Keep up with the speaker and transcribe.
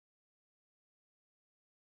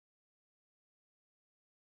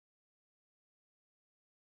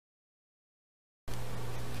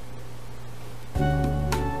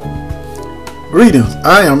Greetings,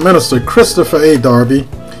 I am Minister Christopher A. Darby,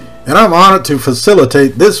 and I'm honored to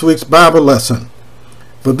facilitate this week's Bible lesson.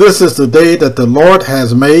 For this is the day that the Lord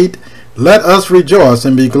has made. Let us rejoice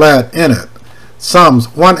and be glad in it. Psalms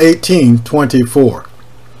 118:24.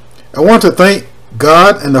 I want to thank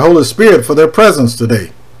God and the Holy Spirit for their presence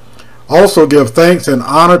today. Also give thanks and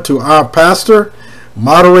honor to our pastor,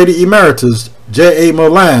 Moderator Emeritus J.A.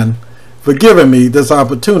 Molan, for giving me this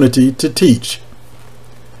opportunity to teach.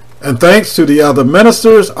 And thanks to the other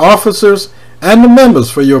ministers, officers, and the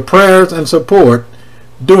members for your prayers and support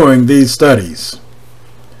during these studies.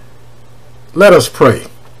 Let us pray.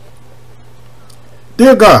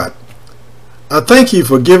 Dear God, I thank you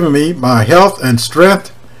for giving me my health and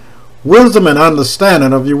strength, wisdom and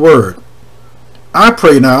understanding of your word. I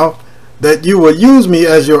pray now that you will use me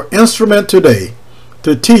as your instrument today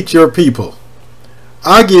to teach your people.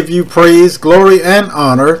 I give you praise, glory, and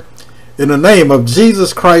honor. In the name of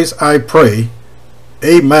Jesus Christ I pray.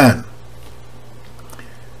 Amen.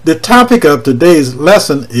 The topic of today's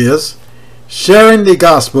lesson is sharing the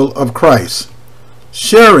gospel of Christ.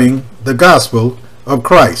 Sharing the gospel of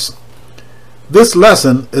Christ. This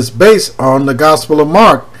lesson is based on the Gospel of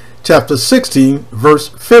Mark, chapter 16, verse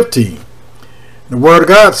 15. The Word of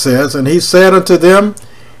God says, "And he said unto them,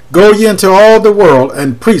 Go ye into all the world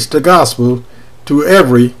and preach the gospel to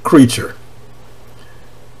every creature."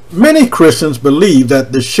 Many Christians believe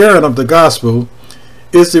that the sharing of the gospel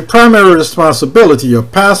is the primary responsibility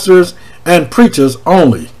of pastors and preachers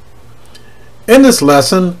only. In this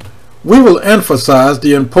lesson, we will emphasize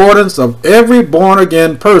the importance of every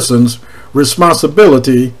born-again person's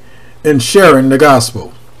responsibility in sharing the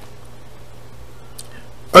gospel.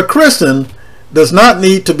 A Christian does not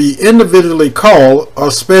need to be individually called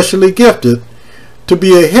or specially gifted to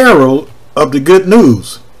be a herald of the good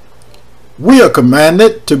news. We are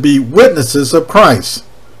commanded to be witnesses of Christ,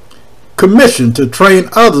 commissioned to train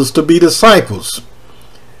others to be disciples.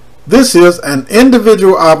 This is an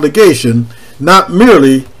individual obligation, not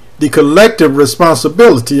merely the collective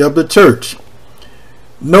responsibility of the church.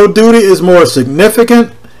 No duty is more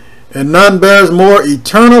significant, and none bears more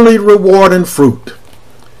eternally rewarding fruit.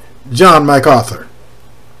 John MacArthur.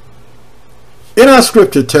 In our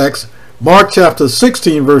scripture text, Mark chapter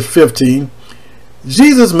 16, verse 15,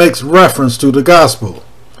 Jesus makes reference to the gospel,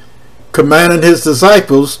 commanding his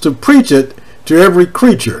disciples to preach it to every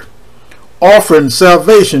creature, offering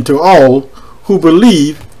salvation to all who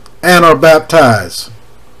believe and are baptized.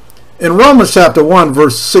 In Romans chapter 1,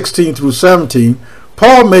 verse 16 through 17,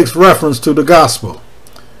 Paul makes reference to the gospel.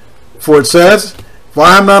 For it says, "For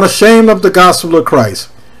I am not ashamed of the gospel of Christ,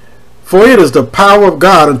 for it is the power of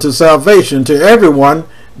God unto salvation to everyone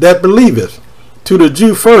that believeth, to the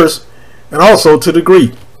Jew first, and also to the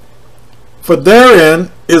Greek. For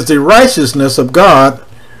therein is the righteousness of God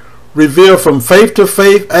revealed from faith to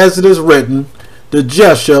faith, as it is written, the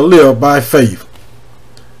just shall live by faith."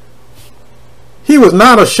 He was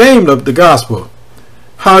not ashamed of the gospel,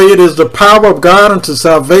 how it is the power of God unto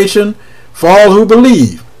salvation for all who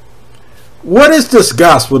believe. What is this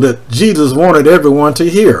gospel that Jesus wanted everyone to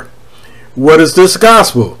hear? What is this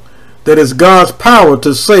gospel that is God's power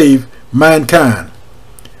to save mankind?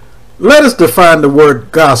 Let us define the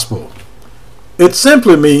word gospel. It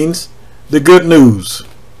simply means the good news.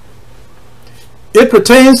 It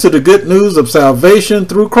pertains to the good news of salvation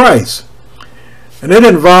through Christ, and it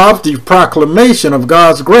involves the proclamation of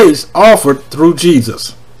God's grace offered through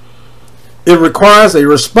Jesus. It requires a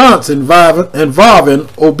response involving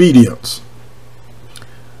obedience.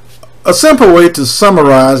 A simple way to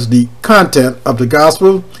summarize the content of the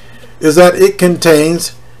gospel is that it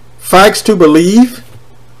contains facts to believe,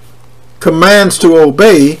 commands to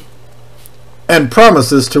obey, and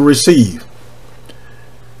promises to receive.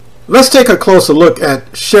 Let's take a closer look at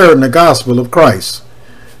sharing the gospel of Christ,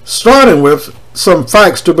 starting with some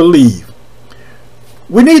facts to believe.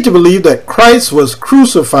 We need to believe that Christ was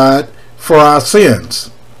crucified for our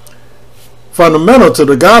sins. Fundamental to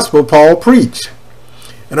the gospel Paul preached,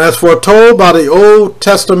 and as foretold by the Old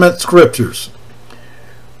Testament scriptures.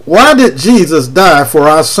 Why did Jesus die for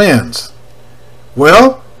our sins?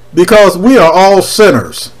 Well, because we are all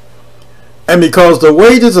sinners, and because the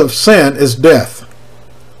wages of sin is death.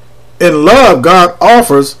 In love, God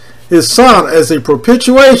offers his Son as a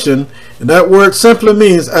propitiation, and that word simply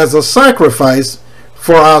means as a sacrifice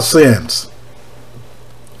for our sins.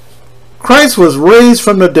 Christ was raised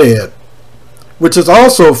from the dead, which is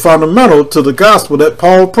also fundamental to the gospel that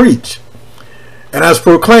Paul preached, and as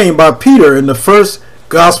proclaimed by Peter in the first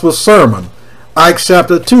gospel sermon, Acts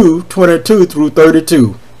chapter 2, 22 through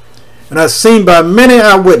 32. And as seen by many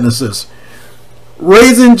eyewitnesses,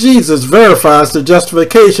 Raising Jesus verifies the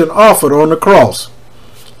justification offered on the cross.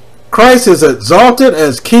 Christ is exalted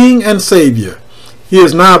as King and Savior. He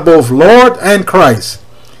is now both Lord and Christ.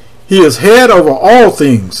 He is head over all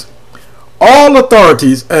things. All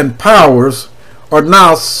authorities and powers are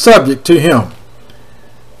now subject to him.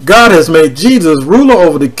 God has made Jesus ruler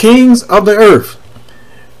over the kings of the earth.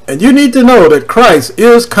 And you need to know that Christ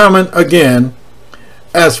is coming again,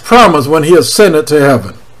 as promised when he ascended to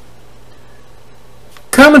heaven.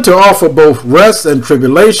 Coming to offer both rest and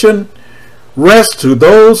tribulation, rest to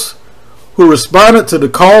those who responded to the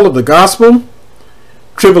call of the gospel,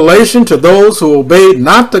 tribulation to those who obeyed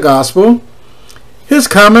not the gospel. His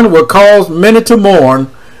coming will cause many to mourn,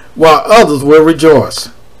 while others will rejoice.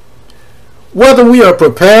 Whether we are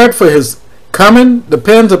prepared for his coming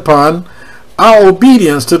depends upon our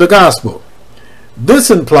obedience to the gospel.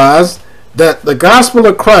 This implies that the gospel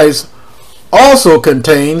of Christ also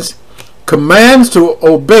contains commands to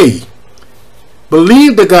obey.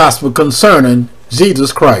 Believe the gospel concerning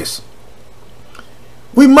Jesus Christ.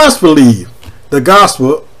 We must believe the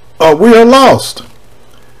gospel or we are lost.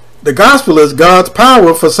 The gospel is God's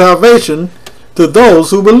power for salvation to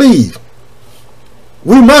those who believe.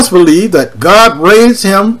 We must believe that God raised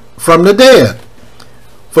him from the dead.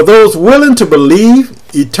 For those willing to believe,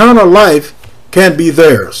 eternal life can be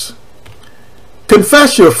theirs.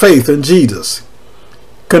 Confess your faith in Jesus.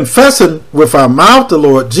 Confessing with our mouth the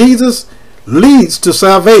Lord Jesus leads to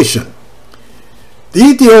salvation. The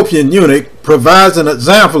Ethiopian eunuch provides an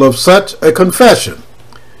example of such a confession.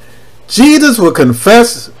 Jesus will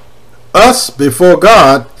confess us before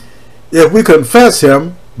God if we confess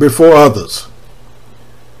him before others.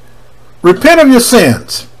 Repent of your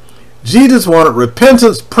sins. Jesus wanted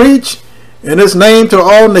repentance preached in his name to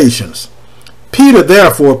all nations. Peter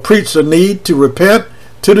therefore preached the need to repent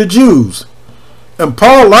to the Jews, and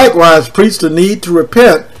Paul likewise preached the need to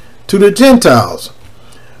repent to the Gentiles.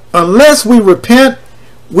 Unless we repent,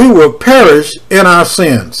 we will perish in our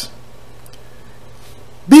sins.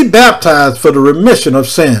 Be baptized for the remission of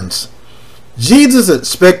sins. Jesus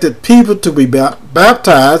expected people to be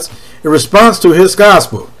baptized in response to his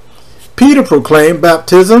gospel. Peter proclaimed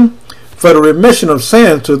baptism for the remission of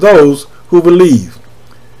sins to those who believe.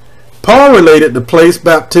 Paul related the place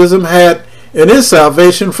baptism had in his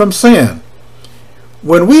salvation from sin.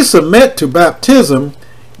 When we submit to baptism,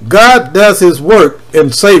 God does his work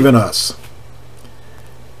in saving us.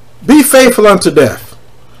 Be faithful unto death.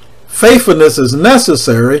 Faithfulness is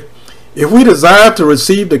necessary if we desire to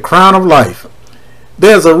receive the crown of life.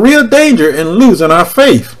 There's a real danger in losing our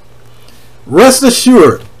faith. Rest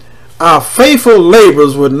assured, our faithful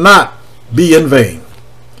labors will not be in vain.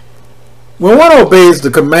 When one obeys the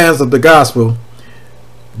commands of the gospel,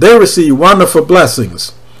 they receive wonderful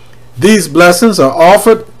blessings. These blessings are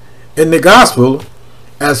offered in the gospel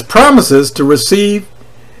as promises to receive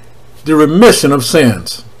the remission of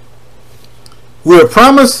sins. We are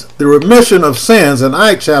promised the remission of sins in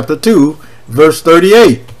Acts chapter 2, verse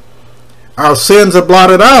 38. Our sins are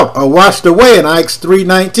blotted out or washed away in Acts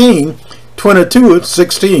 3:19, 22 and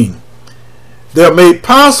 16. They are made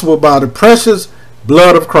possible by the precious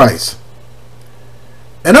blood of Christ.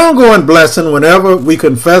 An ongoing blessing whenever we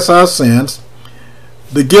confess our sins,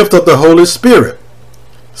 the gift of the Holy Spirit,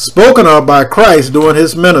 spoken of by Christ during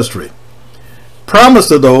his ministry, promised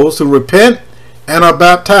to those who repent and are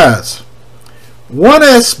baptized. One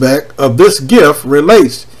aspect of this gift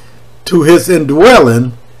relates to his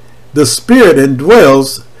indwelling. The Spirit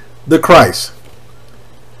indwells the Christ.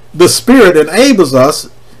 The Spirit enables us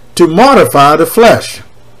to mortify the flesh.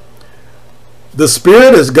 The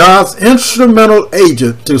Spirit is God's instrumental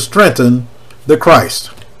agent to strengthen the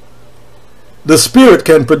Christ. The Spirit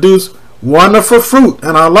can produce wonderful fruit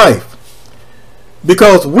in our life.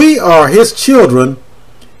 Because we are his children,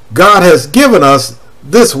 God has given us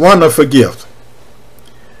this wonderful gift.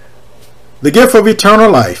 The gift of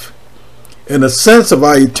eternal life, in the sense of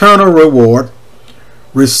our eternal reward,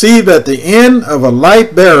 received at the end of a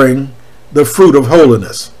life bearing the fruit of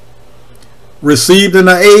holiness. Received in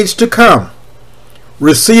the age to come.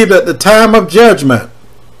 Received at the time of judgment,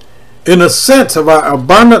 in the sense of our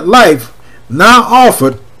abundant life now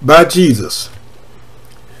offered by Jesus.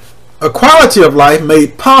 A quality of life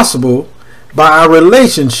made possible by our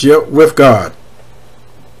relationship with God.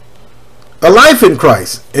 A life in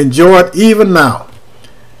Christ enjoyed even now.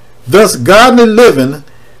 Thus godly living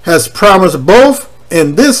has promised both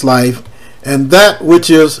in this life and that which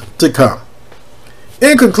is to come.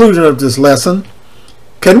 In conclusion of this lesson,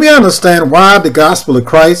 can we understand why the gospel of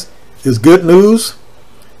Christ is good news?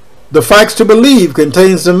 The Facts to Believe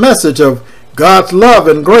contains the message of God's love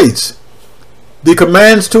and grace. The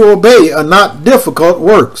commands to obey are not difficult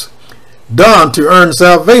works done to earn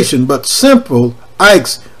salvation, but simple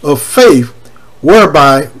acts of faith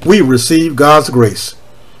whereby we receive God's grace.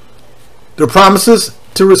 The promises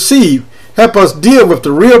to receive help us deal with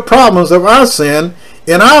the real problems of our sin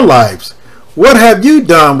in our lives. What have you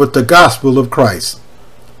done with the gospel of Christ?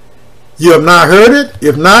 You have not heard it?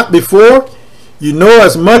 If not before, you know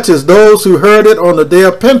as much as those who heard it on the day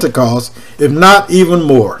of Pentecost, if not even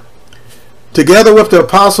more. Together with the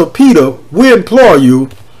Apostle Peter, we implore you,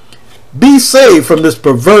 be saved from this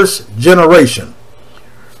perverse generation.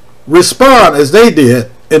 Respond as they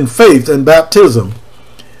did in faith and baptism,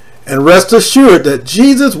 and rest assured that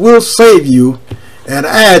Jesus will save you and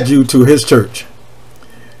add you to his church.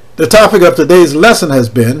 The topic of today's lesson has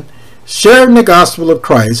been sharing the gospel of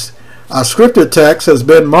Christ. Our scripture text has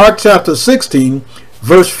been Mark chapter 16,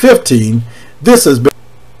 verse 15. This has been.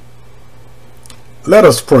 Let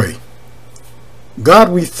us pray.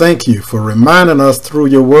 God, we thank you for reminding us through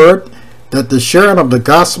your word that the sharing of the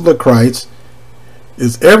gospel of Christ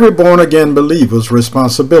is every born-again believer's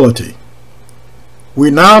responsibility.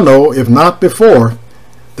 We now know, if not before,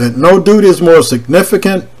 that no duty is more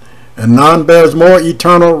significant and none bears more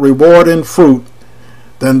eternal reward and fruit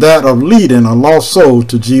than that of leading a lost soul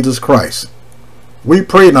to Jesus Christ. We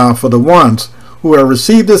pray now for the ones who have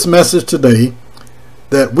received this message today,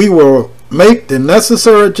 that we will make the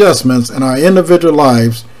necessary adjustments in our individual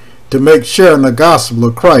lives to make sharing the gospel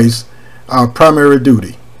of Christ our primary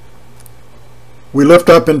duty. We lift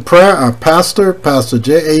up in prayer our pastor, Pastor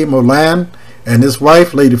J.A. Molan, and his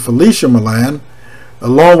wife, Lady Felicia Molan,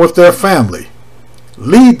 along with their family.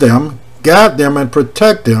 Lead them, guide them, and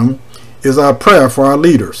protect them is our prayer for our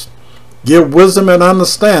leaders. Give wisdom and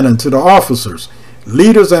understanding to the officers,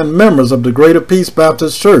 leaders, and members of the Greater Peace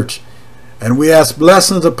Baptist Church. And we ask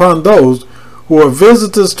blessings upon those who are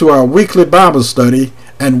visitors to our weekly Bible study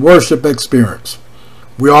and worship experience.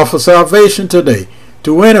 We offer salvation today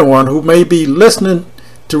to anyone who may be listening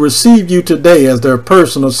to receive you today as their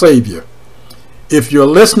personal Savior. If you're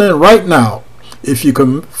listening right now, if you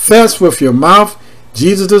confess with your mouth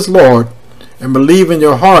Jesus is Lord and believe in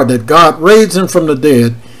your heart that God raised him from the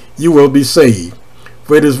dead, you will be saved.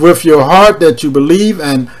 For it is with your heart that you believe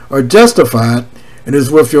and are justified, and it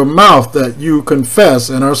is with your mouth that you confess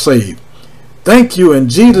and are saved. Thank you. In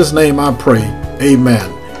Jesus' name I pray.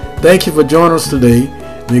 Amen. Thank you for joining us today.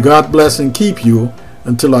 May God bless and keep you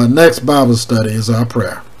until our next Bible study is our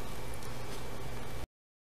prayer.